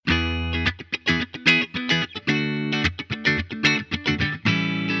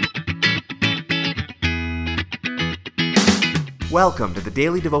Welcome to the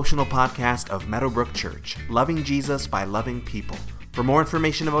daily devotional podcast of Meadowbrook Church, loving Jesus by loving people. For more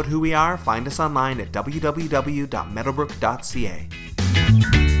information about who we are, find us online at www.meadowbrook.ca.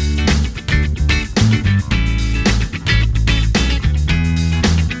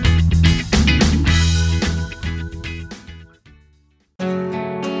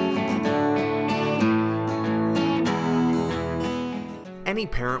 Any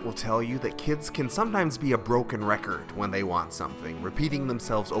parent will tell you that kids can sometimes be a broken record when they want something, repeating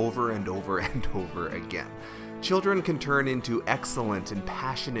themselves over and over and over again. Children can turn into excellent and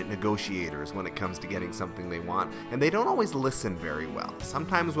passionate negotiators when it comes to getting something they want, and they don't always listen very well.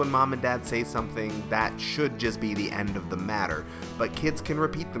 Sometimes when mom and dad say something, that should just be the end of the matter, but kids can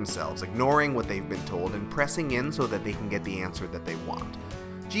repeat themselves, ignoring what they've been told and pressing in so that they can get the answer that they want.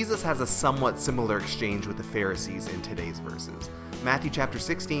 Jesus has a somewhat similar exchange with the Pharisees in today's verses. Matthew chapter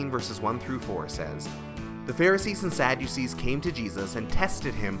 16, verses 1 through 4 says, "The Pharisees and Sadducees came to Jesus and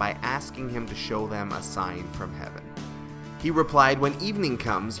tested him by asking him to show them a sign from heaven. He replied, 'When evening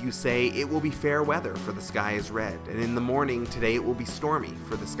comes, you say, it will be fair weather, for the sky is red, and in the morning, today it will be stormy,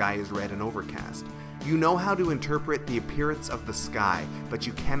 for the sky is red and overcast. You know how to interpret the appearance of the sky, but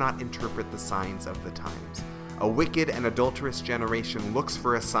you cannot interpret the signs of the times. A wicked and adulterous generation looks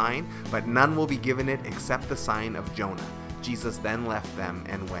for a sign, but none will be given it except the sign of Jonah.' Jesus then left them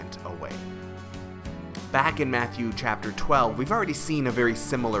and went away." Back in Matthew chapter 12, we've already seen a very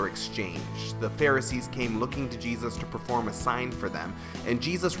similar exchange. The Pharisees came looking to Jesus to perform a sign for them, and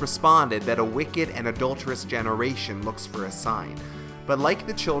Jesus responded that a wicked and adulterous generation looks for a sign. But like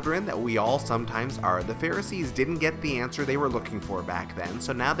the children that we all sometimes are, the Pharisees didn't get the answer they were looking for back then,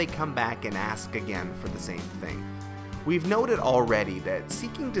 so now they come back and ask again for the same thing. We've noted already that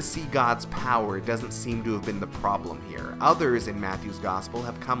seeking to see God's power doesn't seem to have been the problem here. Others in Matthew's gospel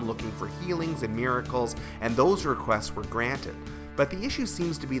have come looking for healings and miracles, and those requests were granted. But the issue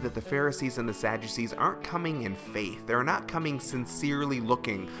seems to be that the Pharisees and the Sadducees aren't coming in faith. They're not coming sincerely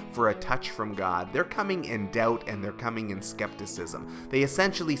looking for a touch from God. They're coming in doubt and they're coming in skepticism. They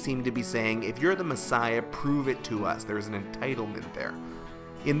essentially seem to be saying, if you're the Messiah, prove it to us. There's an entitlement there.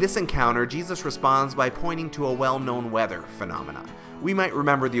 In this encounter, Jesus responds by pointing to a well-known weather phenomenon. We might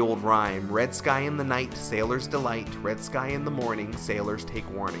remember the old rhyme, "Red sky in the night, sailors delight. Red sky in the morning, sailors take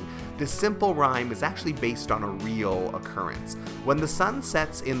warning." This simple rhyme is actually based on a real occurrence. When the sun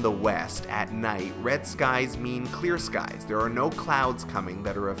sets in the west at night, red skies mean clear skies. There are no clouds coming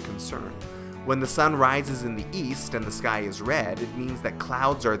that are of concern. When the sun rises in the east and the sky is red, it means that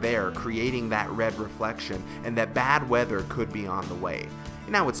clouds are there creating that red reflection and that bad weather could be on the way.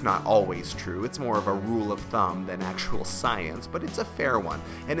 Now, it's not always true. It's more of a rule of thumb than actual science, but it's a fair one,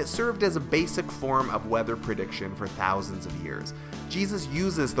 and it served as a basic form of weather prediction for thousands of years. Jesus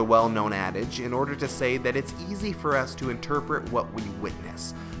uses the well-known adage in order to say that it's easy for us to interpret what we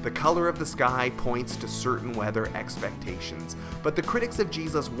witness. The color of the sky points to certain weather expectations, but the critics of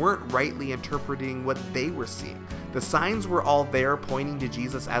Jesus weren't rightly interpreting what they were seeing. The signs were all there pointing to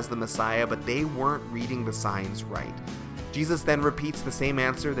Jesus as the Messiah, but they weren't reading the signs right. Jesus then repeats the same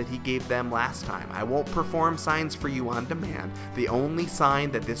answer that he gave them last time. "I won't perform signs for you on demand. The only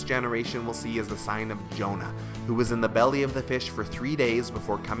sign that this generation will see is the sign of Jonah, who was in the belly of the fish for 3 days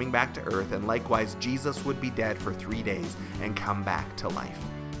before coming back to earth, and likewise Jesus would be dead for 3 days and come back to life."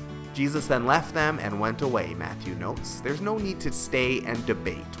 Jesus then left them and went away, Matthew notes. There's no need to stay and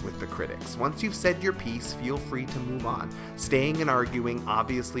debate with the critics. Once you've said your piece, feel free to move on. Staying and arguing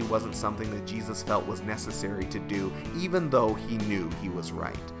obviously wasn't something that Jesus felt was necessary to do, even though he knew he was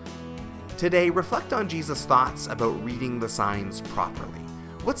right. Today, reflect on Jesus' thoughts about reading the signs properly.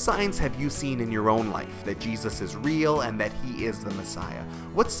 What signs have you seen in your own life that Jesus is real and that he is the Messiah?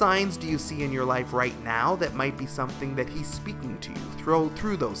 What signs do you see in your life right now that might be something that he's speaking to you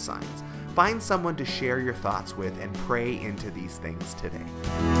through those signs? Find someone to share your thoughts with and pray into these things today.